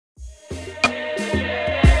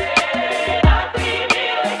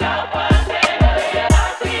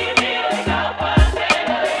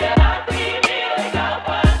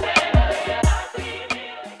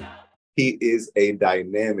He is a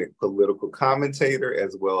dynamic political commentator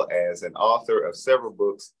as well as an author of several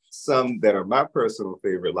books, some that are my personal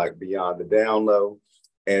favorite, like Beyond the Downlow,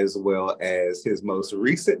 as well as his most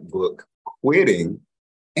recent book, Quitting,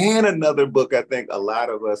 and another book I think a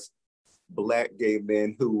lot of us Black gay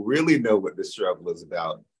men who really know what the struggle is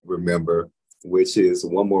about remember, which is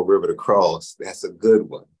One More River to Cross. That's a good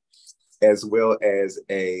one. As well as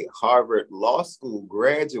a Harvard Law School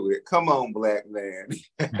graduate. Come on, Black man.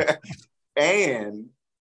 And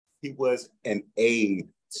he was an aide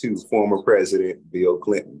to former President Bill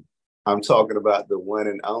Clinton. I'm talking about the one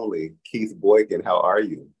and only Keith Boykin. How are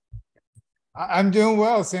you? I'm doing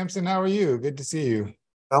well, Samson. How are you? Good to see you.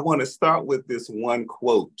 I want to start with this one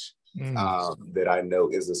quote that I know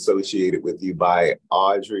is associated with you by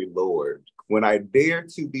Audre Lorde. When I dare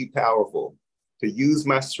to be powerful, to use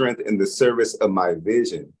my strength in the service of my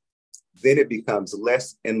vision, then it becomes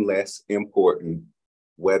less and less important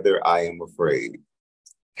whether I am afraid.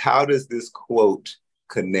 How does this quote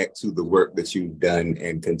connect to the work that you've done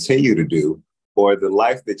and continue to do, or the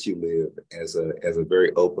life that you live as a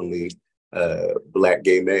very openly Black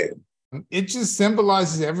gay man? It just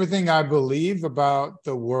symbolizes everything I believe about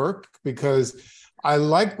the work, because I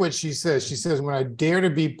like what she says. She says, when I dare to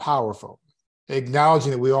be powerful,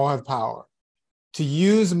 acknowledging that we all have power, to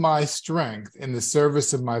use my strength in the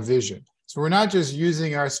service of my vision. So we're not just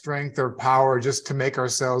using our strength or power just to make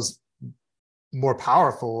ourselves more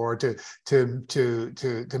powerful or to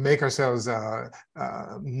make ourselves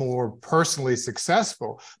more personally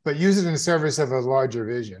successful, but use it in service of a larger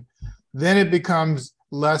vision. Then it becomes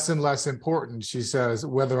less and less important, she says,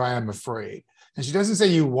 whether I am afraid. And she doesn't say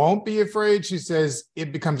you won't be afraid. She says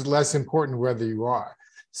it becomes less important whether you are.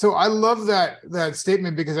 So I love that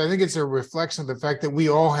statement, because I think it's a reflection of the fact that we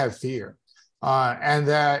all have fear. And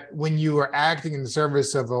that when you are acting in the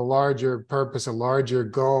service of a larger purpose, a larger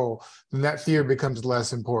goal, then that fear becomes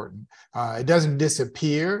less important. It doesn't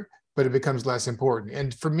disappear, but it becomes less important.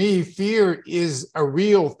 And for me, fear is a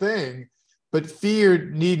real thing, but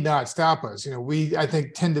fear need not stop us. You know, we, I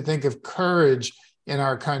think, tend to think of courage in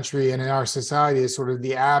our country and in our society as sort of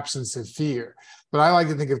the absence of fear. But I like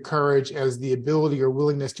to think of courage as the ability or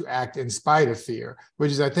willingness to act in spite of fear,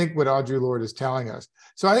 which is, I think, what Audre Lorde is telling us.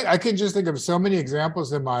 So I can just think of so many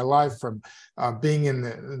examples in my life, from being in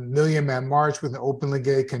the Million Man March with an openly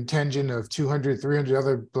gay contingent of 200, 300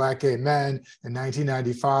 other Black gay men in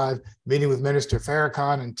 1995, meeting with Minister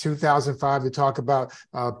Farrakhan in 2005 to talk about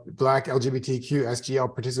Black LGBTQ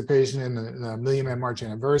SGL participation in the Million Man March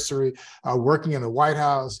anniversary, working in the White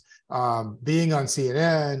House, being on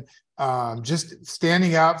CNN, just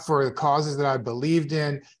standing out for the causes that I believed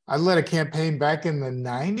in. I led a campaign back in the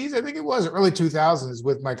 90s, I think it was, early 2000s,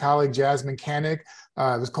 with my colleague Jasmine Koenig.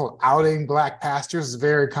 It was called Outing Black Pastors. It's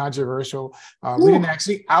very controversial. We didn't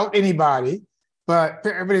actually out anybody, but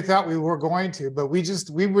everybody thought we were going to. But we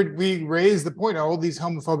raised the point of all these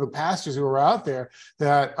homophobic pastors who are out there,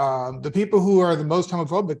 that the people who are the most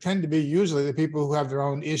homophobic tend to be usually the people who have their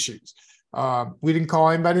own issues. We didn't call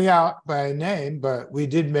anybody out by name, but we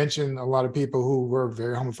did mention a lot of people who were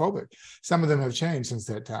very homophobic. Some of them have changed since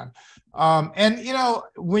that time. And you know,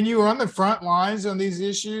 when you are on the front lines on these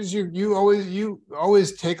issues, you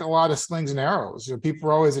always take a lot of slings and arrows. You know, people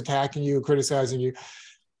are always attacking you, criticizing you.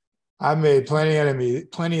 I've made plenty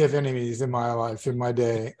of enemies in my life, in my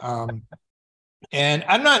day. And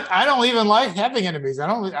I don't even like having enemies. I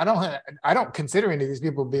don't consider any of these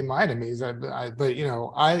people to be my enemies. But you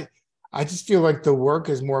know, I just feel like the work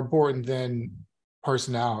is more important than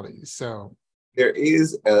personalities. So there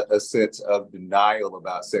is a sense of denial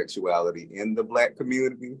about sexuality in the Black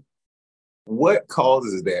community. What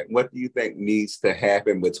causes that? What do you think needs to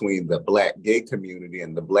happen between the Black gay community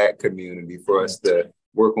and the Black community for us to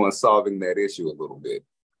work on solving that issue a little bit?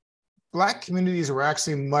 Black communities were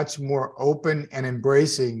actually much more open and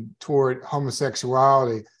embracing toward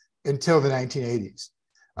homosexuality until the 1980s.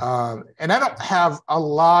 And I don't have a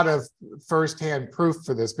lot of firsthand proof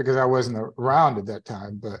for this because I wasn't around at that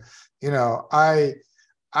time. But, you know, I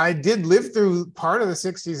did live through part of the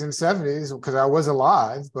 60s and 70s because I was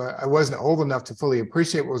alive, but I wasn't old enough to fully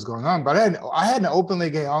appreciate what was going on. But I had an openly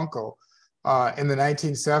gay uncle in the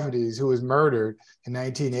 1970s who was murdered in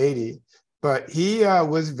 1980. But he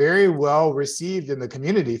was very well received in the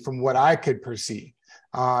community from what I could perceive.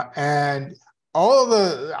 And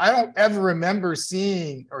I don't ever remember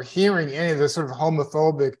seeing or hearing any of the sort of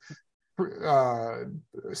homophobic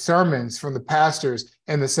sermons from the pastors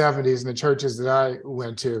in the 70s in the churches that I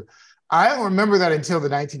went to. I don't remember that until the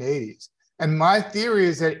 1980s. And my theory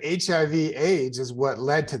is that HIV/AIDS is what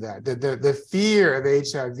led to that. The fear of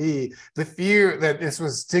HIV, the fear that this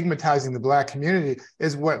was stigmatizing the Black community,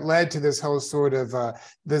 is what led to this whole sort of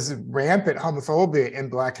this rampant homophobia in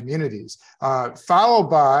Black communities. Followed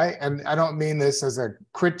by, and I don't mean this as a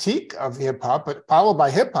critique of hip hop, but followed by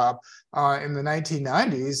hip hop in the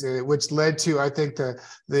 1990s, which led to, I think,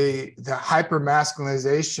 the hyper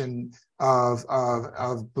masculinization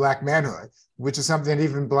of Black manhood, which is something that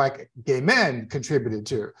even Black gay men contributed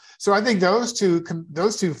to. So I think those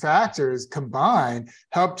two factors combined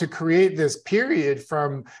helped to create this period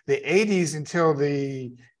from the 80s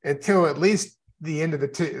until at least the end of the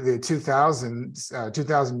 2000s,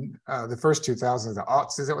 the first 2000s, the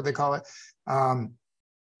aughts, is that what they call it?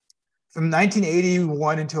 From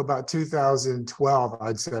 1981 until about 2012,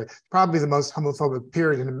 I'd say, probably the most homophobic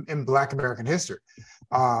period in Black American history.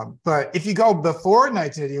 But if you go before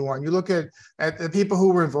 1981, you look at the people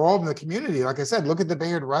who were involved in the community. Like I said, look at the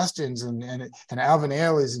Bayard Rustins and Alvin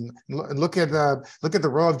Ailey's, and look at the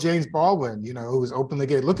role of James Baldwin, who was openly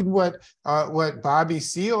gay. Look at what Bobby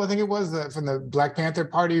Seale, I think it was, from the Black Panther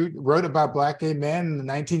Party, wrote about Black gay men in the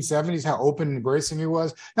 1970s, how open and embracing he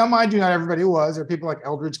was. Now, mind you, not everybody was. There are people like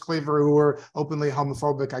Eldridge Cleaver who were openly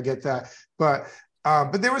homophobic. I get that, but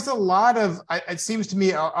there was a lot of, it seems to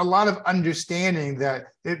me, a lot of understanding that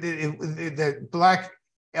that Black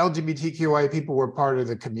LGBTQI people were part of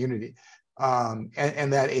the community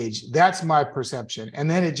and that age. That's my perception. And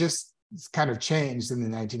then it just kind of changed in the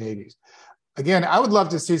 1980s. Again, I would love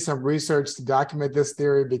to see some research to document this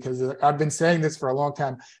theory, because I've been saying this for a long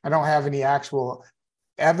time. I don't have any actual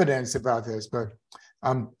evidence about this, but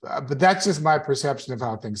that's just my perception of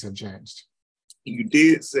how things have changed. You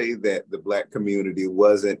did say that the Black community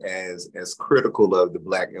wasn't as critical of the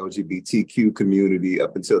Black LGBTQ community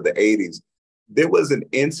up until the 80s. There was an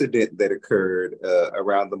incident that occurred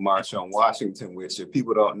around the March on Washington, which, if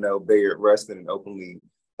people don't know, Bayard Rustin, an openly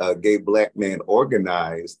gay Black man,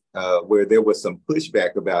 organized, where there was some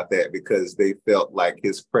pushback about that because they felt like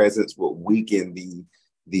his presence would weaken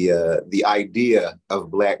the idea of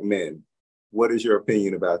Black men. What is your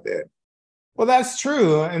opinion about that? Well, that's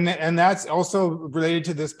true. And that's also related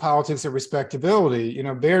to this politics of respectability.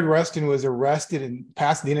 Bayard Rustin was arrested in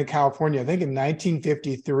Pasadena, California, I think in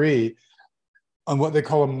 1953, on what they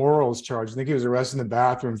call a morals charge. I think he was arrested in the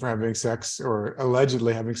bathroom for having sex, or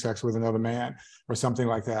allegedly having sex with another man, or something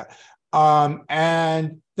like that.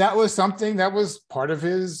 And that was something that was part of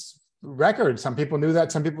his record. Some people knew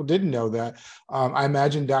that, some people didn't know that. I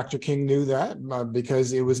imagine Dr. King knew that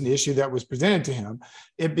because it was an issue that was presented to him.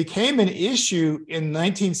 It became an issue in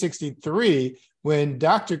 1963 when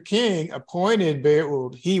Dr. King appointed Bayard,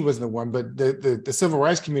 well, he wasn't the one, but the civil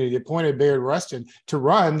rights community appointed Bayard Rustin to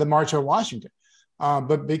run the March on Washington.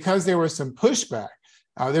 But because there was some pushback,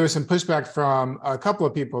 from a couple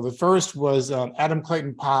of people. The first was Adam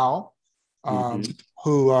Clayton Powell,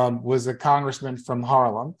 who was a congressman from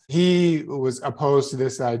Harlem. He was opposed to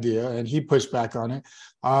this idea, and he pushed back on it.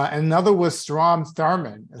 Another was Strom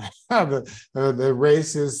Thurmond, the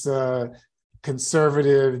racist,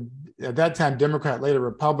 conservative, at that time Democrat, later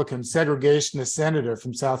Republican, segregationist senator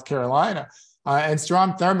from South Carolina. And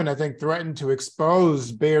Strom Thurmond, I think, threatened to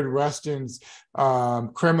expose Bayard Rustin's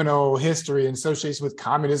criminal history and association with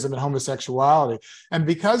communism and homosexuality. And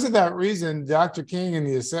because of that reason, Dr. King and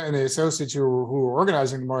the associates who were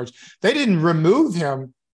organizing the march, they didn't remove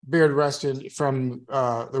Bayard Rustin, from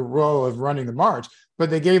the role of running the march,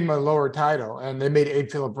 but they gave him a lower title, and they made Abe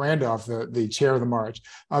Philip Randolph the chair of the march.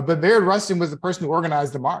 But Bayard Rustin was the person who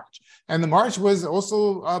organized the march. And the march was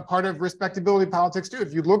also part of respectability politics too.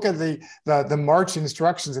 If you look at the march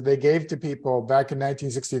instructions that they gave to people back in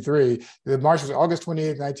 1963, the march was August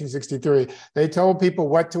 28th, 1963. They told people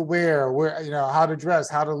what to wear, how to dress,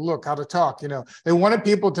 how to look, how to talk. They wanted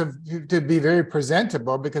people to be very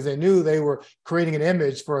presentable, because they knew they were creating an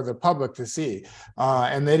image for the public to see,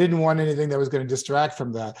 and they didn't want anything that was going to distract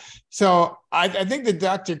from that. So I think that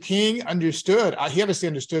Dr. King understood. He obviously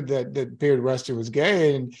understood that Bayard Rustin was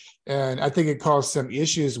gay, and I think it caused some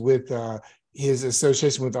issues with his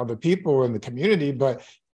association with other people in the community. But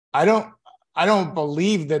I don't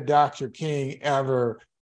believe that Dr. King ever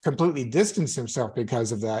completely distanced himself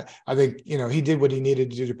because of that. I think he did what he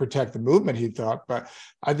needed to do to protect the movement, he thought. But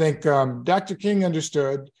I think Dr. King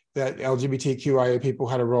understood that LGBTQIA people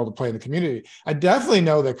had a role to play in the community. I definitely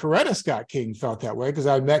know that Coretta Scott King felt that way because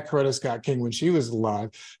I met Coretta Scott King when she was alive.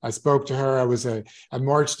 I spoke to her. I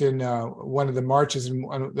marched in one of the marches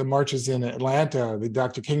in Atlanta, the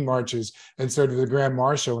Dr. King marches, and served as the Grand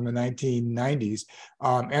Marshal in the 1990s.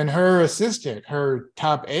 And her assistant, her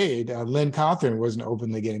top aide, Lynn Cawthorn, was an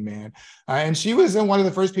openly gay man. And she was one of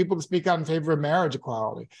the first people to speak out in favor of marriage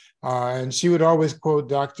equality. And she would always quote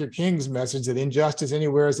Dr. King's message that injustice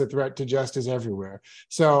anywhere is a threat to justice everywhere.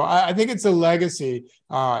 So I think it's a legacy.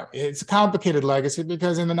 It's a complicated legacy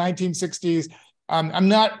because in the 1960s, I'm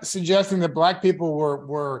not suggesting that Black people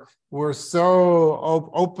were so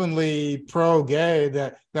openly pro-gay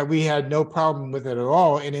that we had no problem with it at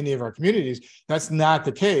all in any of our communities. That's not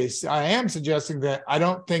the case. I am suggesting that I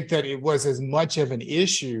don't think that it was as much of an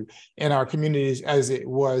issue in our communities as it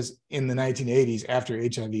was in the 1980s after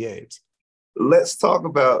HIV/AIDS. Let's talk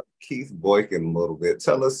about Keith Boykin a little bit.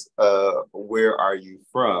 Tell us, where are you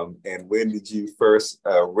from, and when did you first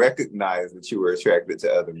recognize that you were attracted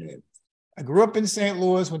to other men? I grew up in St.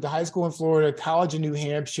 Louis, went to high school in Florida, college in New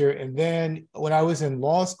Hampshire, and then when I was in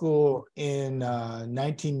law school in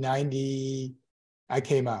 1990, I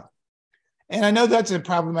came out. And I know that's a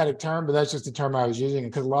problematic term, but that's just the term I was using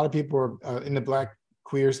because a lot of people are in the Black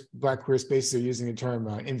queer spaces are using the term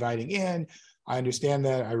inviting in. I understand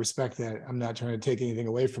that. I respect that. I'm not trying to take anything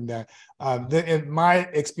away from that. In my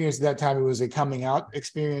experience at that time, it was a coming out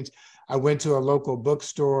experience. I went to a local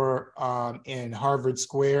bookstore in Harvard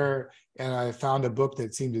Square, and I found a book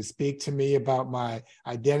that seemed to speak to me about my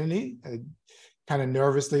identity. I kind of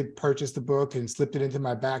nervously purchased the book and slipped it into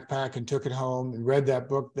my backpack and took it home and read that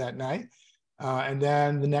book that night. And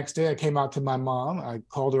then the next day I came out to my mom. I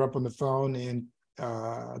called her up on the phone in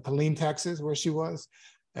Killeen, Texas, where she was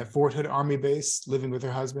at Fort Hood Army Base, living with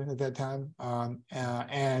her husband at that time. I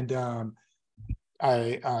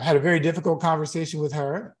had a very difficult conversation with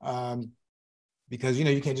her because,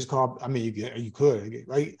 you can't just call up. I mean, you could,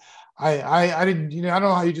 right? I didn't, I don't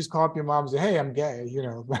know how you just call up your mom and say, hey, I'm gay,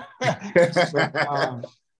 but,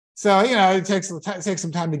 so, it takes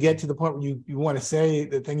some time to get to the point where you want to say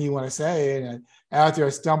the thing you want to say. And after I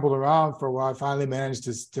stumbled around for a while, I finally managed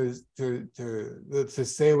to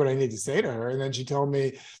say what I needed to say to her. And then she told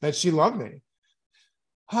me that she loved me,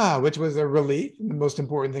 which was a relief. The most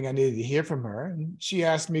important thing I needed to hear from her. And she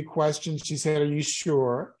asked me questions. She said, are you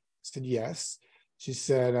sure? I said, yes. She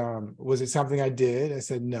said, was it something I did? I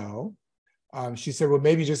said, no. She said, well,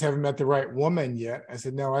 maybe you just haven't met the right woman yet. I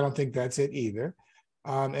said, no, I don't think that's it either.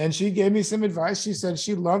 And she gave me some advice. She said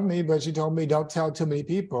she loved me, but she told me don't tell too many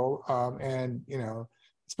people. And,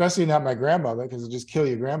 especially not my grandmother, because it'll just kill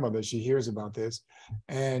your grandmother if she hears about this.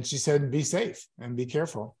 And she said, be safe and be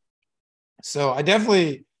careful. So I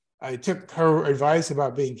took her advice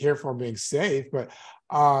about being careful and being safe, but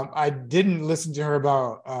I didn't listen to her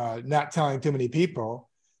about not telling too many people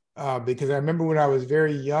because I remember when I was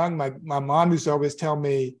very young, my mom used to always tell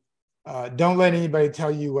me, don't let anybody tell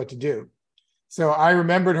you what to do. So I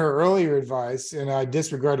remembered her earlier advice and I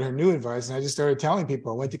disregarded her new advice and I just started telling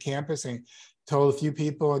people. I went to campus and told a few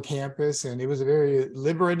people on campus, and it was a very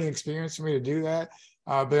liberating experience for me to do that.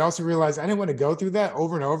 But I also realized I didn't want to go through that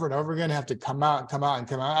over and over and over again, have to come out.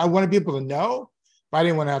 I wanted people to know, but I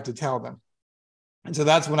didn't want to have to tell them. And so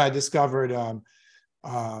that's when I discovered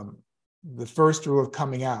the first rule of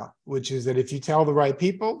coming out, which is that if you tell the right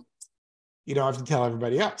people, you don't have to tell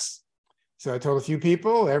everybody else. So I told a few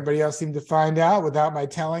people, everybody else seemed to find out without my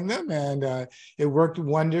telling them. And it worked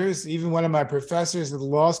wonders. Even one of my professors at the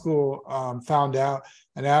law school found out.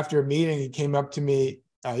 And after a meeting, he came up to me.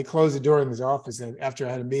 He closed the door in his office and after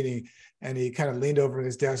I had a meeting, and he kind of leaned over at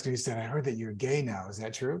his desk and he said, I heard that you're gay now. Is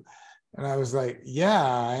that true? And I was like, yeah,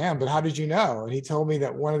 I am. But how did you know? And he told me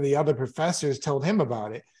that one of the other professors told him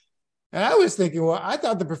about it. And I was thinking, well, I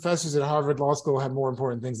thought the professors at Harvard Law School had more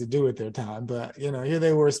important things to do with their time. But, here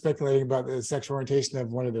they were speculating about the sexual orientation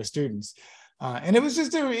of one of their students. And it was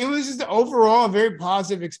just overall a very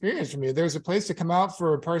positive experience for me. There was a place to come out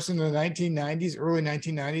for a person in the 1990s, early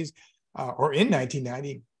 1990s, or in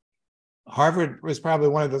 1990. Harvard was probably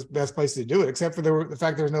one of the best places to do it, except for the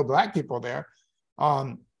fact there was no Black people there.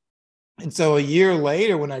 And so a year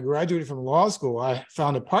later, when I graduated from law school, I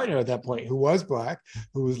found a partner at that point who was Black,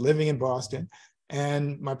 who was living in Boston.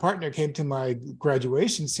 And my partner came to my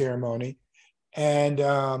graduation ceremony. And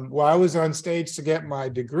while I was on stage to get my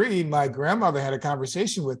degree, my grandmother had a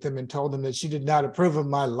conversation with him and told him that she did not approve of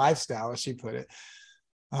my lifestyle, as she put it.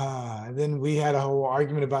 And then we had a whole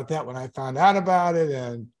argument about that when I found out about it.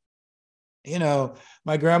 And,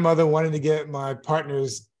 my grandmother wanted to get my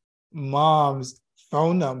partner's mom's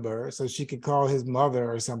phone number so she could call his mother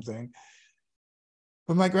or something.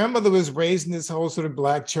 But my grandmother was raised in this whole sort of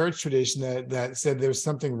Black church tradition that said there was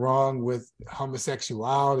something wrong with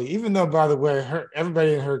homosexuality, even though, by the way,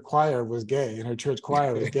 everybody in her choir was gay, and her church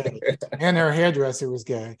choir was gay, and her hairdresser was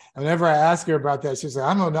gay. And whenever I ask her about that, she's like, I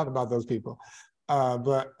don't know nothing about those people.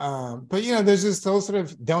 But there's this whole sort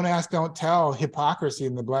of don't ask, don't tell hypocrisy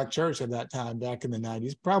in the Black church at that time, back in the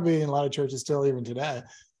 90s, probably in a lot of churches still even today.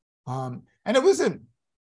 And it was an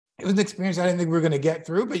experience I didn't think we were going to get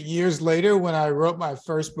through. But years later, when I wrote my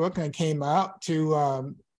first book and I came out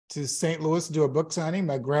to St. Louis to do a book signing,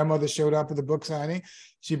 my grandmother showed up at the book signing.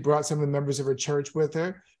 She brought some of the members of her church with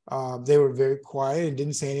her. They were very quiet and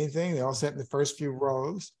didn't say anything. They all sat in the first few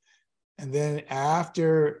rows. And then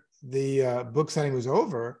after the book signing was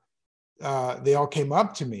over, they all came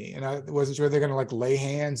up to me, and I wasn't sure they're going to like lay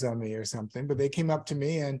hands on me or something, but they came up to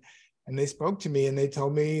me and they spoke to me, and they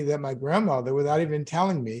told me that my grandmother, without even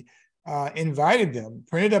telling me, invited them,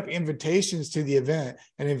 printed up invitations to the event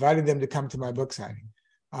and invited them to come to my book signing.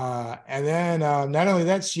 And then not only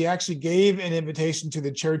that, she actually gave an invitation to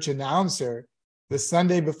the church announcer the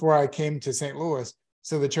Sunday before I came to St. Louis,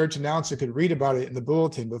 so the church announcer could read about it in the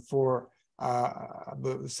bulletin before,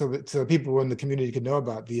 so people in the community could know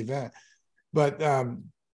about the event. But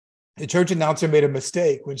the church announcer made a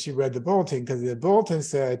mistake when she read the bulletin, because the bulletin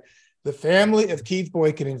said, the family of Keith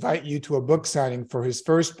Boykin invite you to a book signing for his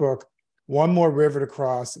first book, One More River to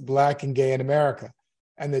Cross, Black and Gay in America.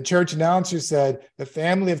 And the church announcer said, the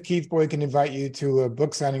family of Keith Boykin invite you to a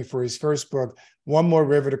book signing for his first book, One More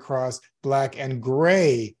River to Cross, Black and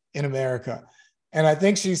Gray in America. And I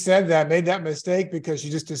think she made that mistake because she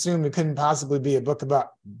just assumed it couldn't possibly be a book about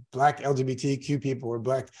Black LGBTQ people or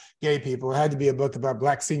Black gay people. It had to be a book about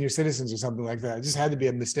Black senior citizens or something like that. It just had to be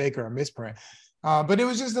a mistake or a misprint. But it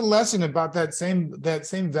was just a lesson about that same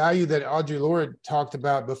value that Audre Lorde talked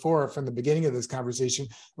about before from the beginning of this conversation.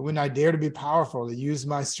 When I dare to be powerful, to use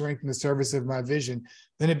my strength in the service of my vision,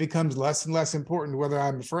 then it becomes less and less important whether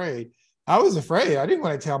I'm afraid. I was afraid. I didn't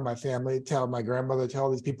want to tell my family, tell my grandmother, tell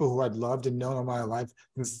these people who I'd loved and known all my life,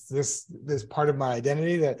 this part of my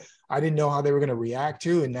identity that I didn't know how they were going to react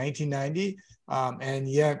to in 1990. And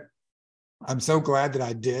yet I'm so glad that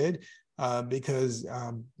I did. Because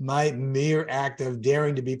my mere act of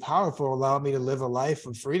daring to be powerful allowed me to live a life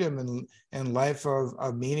of freedom and life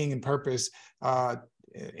of meaning and purpose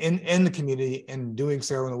in the community, and doing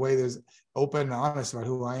so in a way that's open and honest about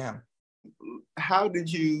who I am. How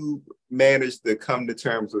did you manage to come to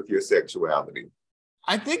terms with your sexuality?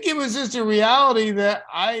 I think it was just a reality that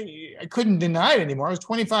I couldn't deny it anymore. I was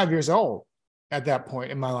 25 years old at that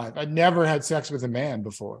point in my life. I'd never had sex with a man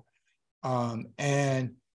before.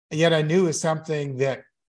 And yet I knew it was something that,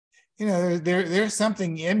 there's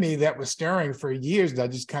something in me that was stirring for years that I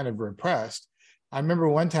just kind of repressed. I remember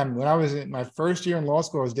one time when I was in my first year in law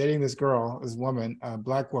school, I was dating this girl, this woman, a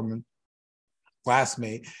Black woman,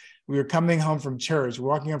 classmate. We were coming home from church,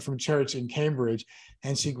 walking up from church in Cambridge,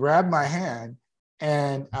 and she grabbed my hand.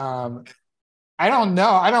 And I don't know,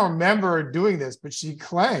 I don't remember doing this, but she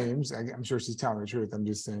claims, I'm sure she's telling the truth, I'm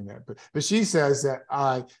just saying that, but she says that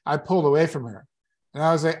I pulled away from her. And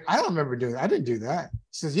I was like, I don't remember doing that. I didn't do that.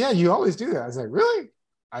 She says, yeah, you always do that. I was like, really?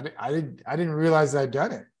 I didn't realize that I'd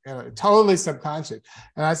done it. Totally subconscious.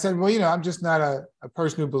 And I said, well, I'm just not a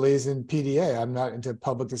person who believes in PDA. I'm not into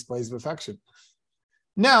public displays of affection.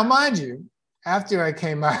 Now, mind you, after I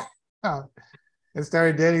came out and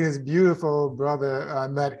started dating this beautiful brother I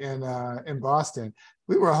met in Boston,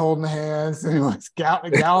 we were holding hands and was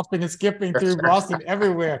galloping and skipping through Boston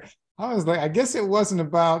everywhere. I was like, I guess it wasn't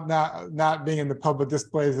about not being in the public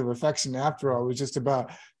displays of affection after all. It was just about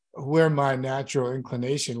where my natural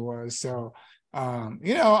inclination was. So,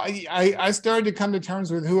 I started to come to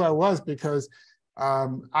terms with who I was, because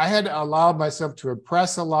I had allowed myself to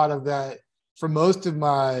repress a lot of that for most of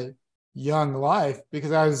my young life,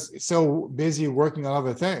 because I was so busy working on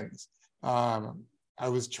other things. I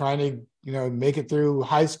was trying to, make it through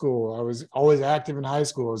high school. I was always active in high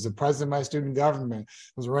school. I was the president of my student government.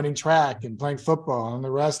 I was running track and playing football on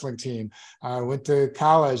the wrestling team. I went to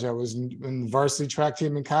college. I was in the varsity track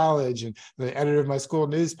team in college and the editor of my school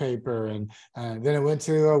newspaper. And then I went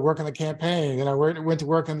to work on the campaign. Then I went to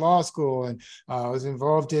work in law school, and I was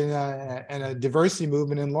involved in a diversity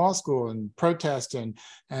movement in law school and protesting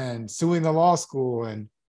and suing the law school. And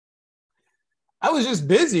I was just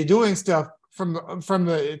busy doing stuff from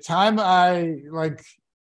the time I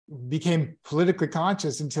became politically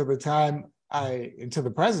conscious until the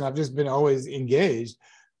present. I've just been always engaged,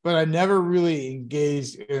 but I never really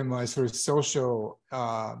engaged in my sort of social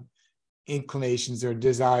inclinations or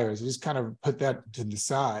desires. I just kind of put that to the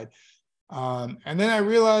side. And then I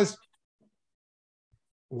realized,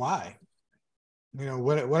 why?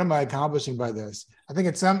 what am I accomplishing by this? I think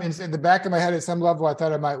in the back of my head, at some level, I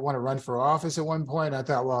thought I might want to run for office at one point. I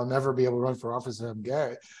thought, well, I'll never be able to run for office if I'm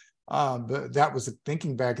gay. But that was the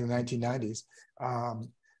thinking back in the 1990s.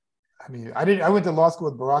 I went to law school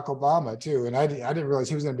with Barack Obama too, and I didn't realize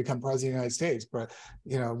he was going to become president of the United States. But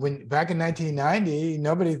when back in 1990,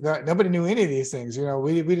 nobody knew any of these things.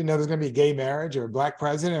 We didn't know there was going to be a gay marriage or a black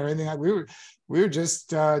president or anything like. We were just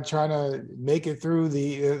trying to make it through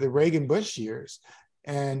the Reagan Bush years,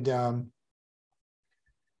 and at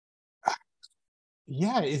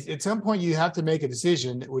some point you have to make a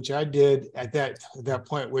decision, which I did at that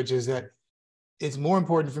point, which is that it's more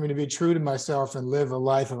important for me to be true to myself and live a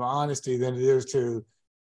life of honesty than it is to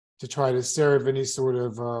try to serve any sort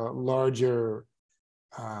of larger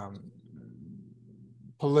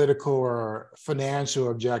political or financial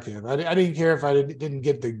objective. I didn't care if I didn't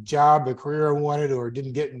get the job, the career I wanted, or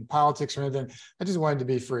didn't get in politics or anything. I just wanted to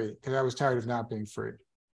be free because I was tired of not being free.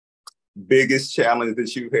 Biggest challenge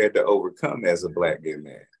that you had to overcome as a Black gay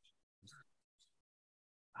man?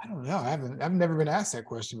 I don't know. I've never been asked that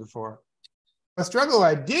question before. A struggle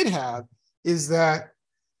I did have is that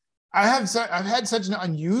I've had such an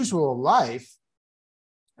unusual life,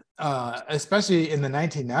 especially in the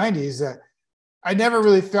 1990s, that I never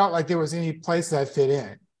really felt like there was any place that I fit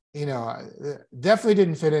in. Definitely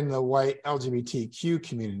didn't fit in the white LGBTQ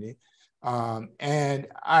community, and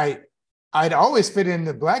I'd always fit in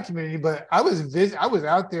the Black community, but I was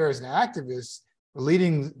out there as an activist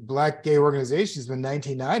leading Black gay organizations in the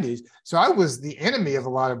 1990s. So I was the enemy of a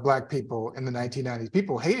lot of Black people in the 1990s.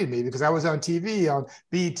 People hated me because I was on TV, on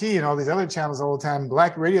BET and all these other channels all the time,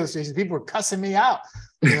 Black radio stations. People were cussing me out,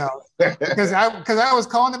 because I was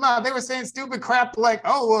calling them out. They were saying stupid crap like,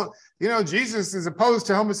 oh, well, Jesus is opposed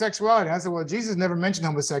to homosexuality. And I said, well, Jesus never mentioned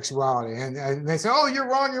homosexuality. And they said, oh, you're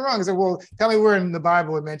wrong. I said, well, tell me where in the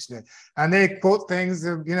Bible it mentioned it. And they quote things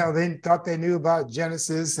that, they thought they knew about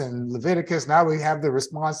Genesis and Leviticus. Now we have the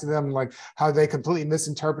response to them, like how they completely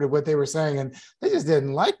misinterpreted what they were saying. And they just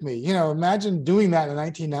didn't like me. Imagine doing that in the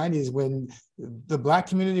 1990s when the Black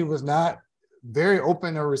community was not very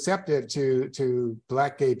open or receptive to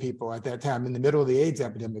Black gay people at that time, in the middle of the AIDS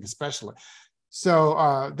epidemic, especially. So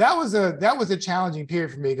that was a challenging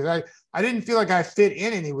period for me because I didn't feel like I fit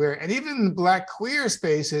in anywhere. And even in the Black queer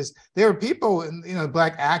spaces, there were people,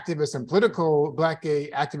 Black activists and Black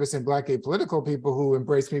gay activists and Black gay political people who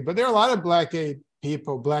embraced me. But there are a lot of Black gay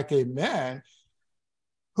people, Black gay men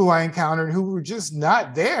who I encountered who were just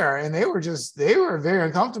not there. And they were very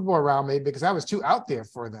uncomfortable around me because I was too out there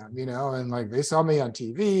for them, and like they saw me on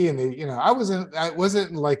TV and they, it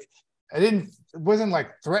wasn't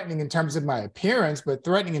like threatening in terms of my appearance, but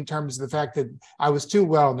threatening in terms of the fact that I was too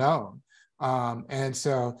well known. And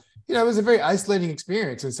so, it was a very isolating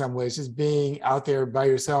experience in some ways, just being out there by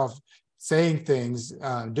yourself, saying things,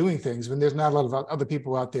 doing things when there's not a lot of other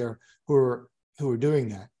people out there who are doing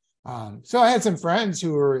that. So I had some friends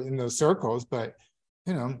who were in those circles, but,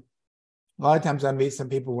 a lot of times I meet some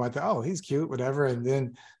people who I thought, oh, he's cute, whatever. And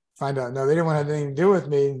then find out, no, they didn't want to have anything to do with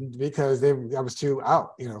me because I was too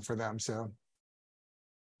out, for them. So.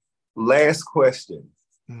 Last question.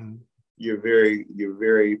 Mm-hmm. You're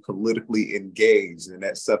very politically engaged, and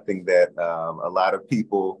that's something that a lot of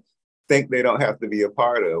people think they don't have to be a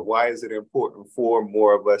part of. Why is it important for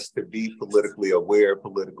more of us to be politically aware,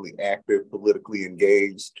 politically active, politically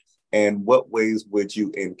engaged? And what ways would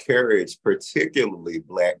you encourage particularly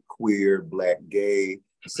Black queer, Black gay,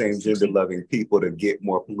 same gender loving people to get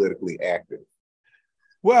more politically active?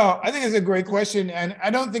 Well, I think it's a great question. And I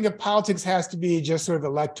don't think that politics has to be just sort of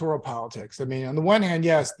electoral politics. I mean, on the one hand,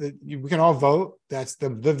 yes, we can all vote. That's the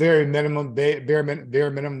very minimum, bare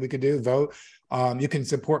minimum we could do, vote. You can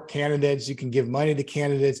support candidates. You can give money to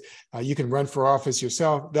candidates. You can run for office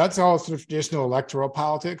yourself. That's all sort of traditional electoral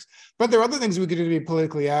politics. But there are other things we could do to be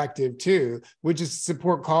politically active too, which is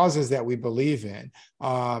support causes that we believe in.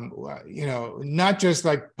 Not just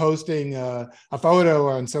like posting a photo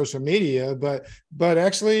on social media, but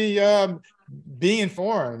actually being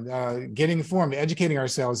informed, getting informed, educating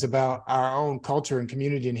ourselves about our own culture and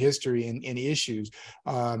community and history and issues,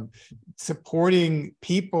 supporting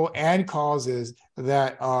people and causes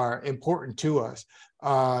that are important to us,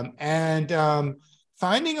 and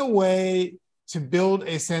finding a way to build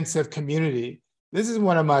a sense of community. This is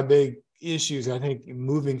one of my big issues, I think,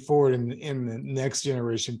 moving forward in the next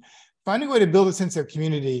generation, finding a way to build a sense of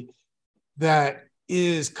community that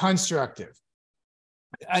is constructive.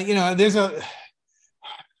 There's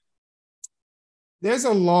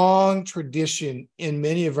a long tradition in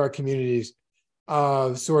many of our communities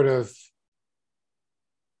of sort of,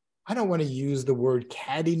 I don't want to use the word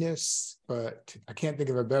cattiness, but I can't think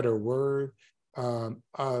of a better word,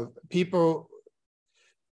 People,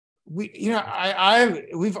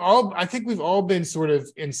 I think we've all been sort of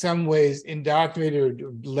in some ways indoctrinated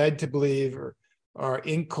or led to believe or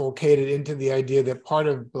inculcated into the idea that part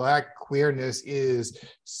of Black queerness is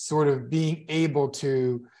sort of being able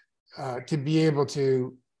to be able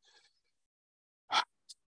to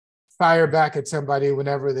fire back at somebody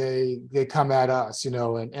whenever they come at us,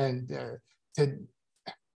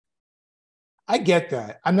 I get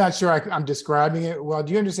that. I'm not sure I'm describing it well.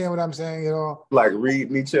 Do you understand what I'm saying at all? Like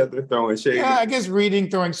reading each other, throwing shade? Yeah, I guess reading,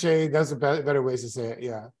 throwing shade, those are better ways to say it,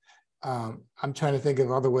 yeah. I'm trying to think of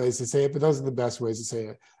other ways to say it, but those are the best ways to say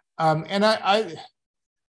it. And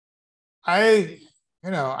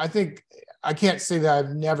I think I can't say that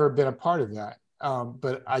I've never been a part of that,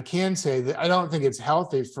 but I can say that I don't think it's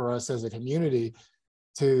healthy for us as a community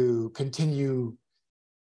to continue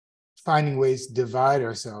finding ways to divide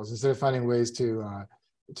ourselves instead of finding ways to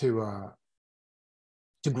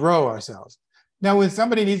grow ourselves. Now, when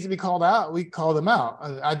somebody needs to be called out, we call them out.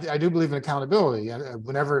 I do believe in accountability.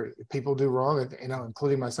 Whenever people do wrong,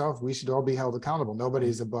 including myself, we should all be held accountable.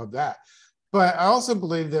 Nobody's above that. But I also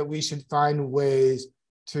believe that we should find ways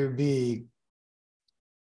to be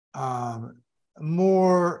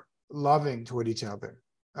more loving toward each other,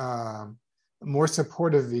 more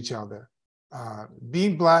supportive of each other.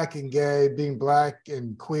 Being Black and gay, being Black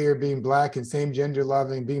and queer, being Black and same gender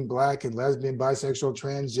loving, being Black and lesbian, bisexual,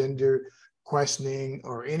 transgender, questioning,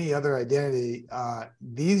 or any other identity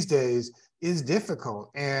these days is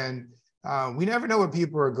difficult. And we never know what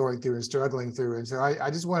people are going through and struggling through. And so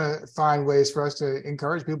I just want to find ways for us to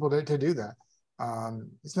encourage people to do that.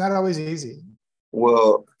 It's not always easy.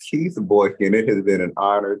 Well, Keith Boykin, it has been an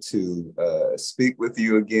honor to speak with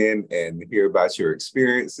you again and hear about your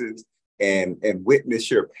experiences and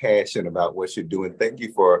witness your passion about what you're doing. Thank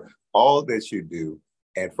you for all that you do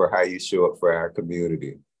and for how you show up for our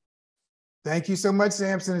community. Thank you so much,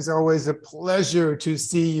 Samson. It's always a pleasure to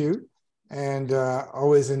see you and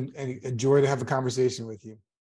always enjoy to have a conversation with you.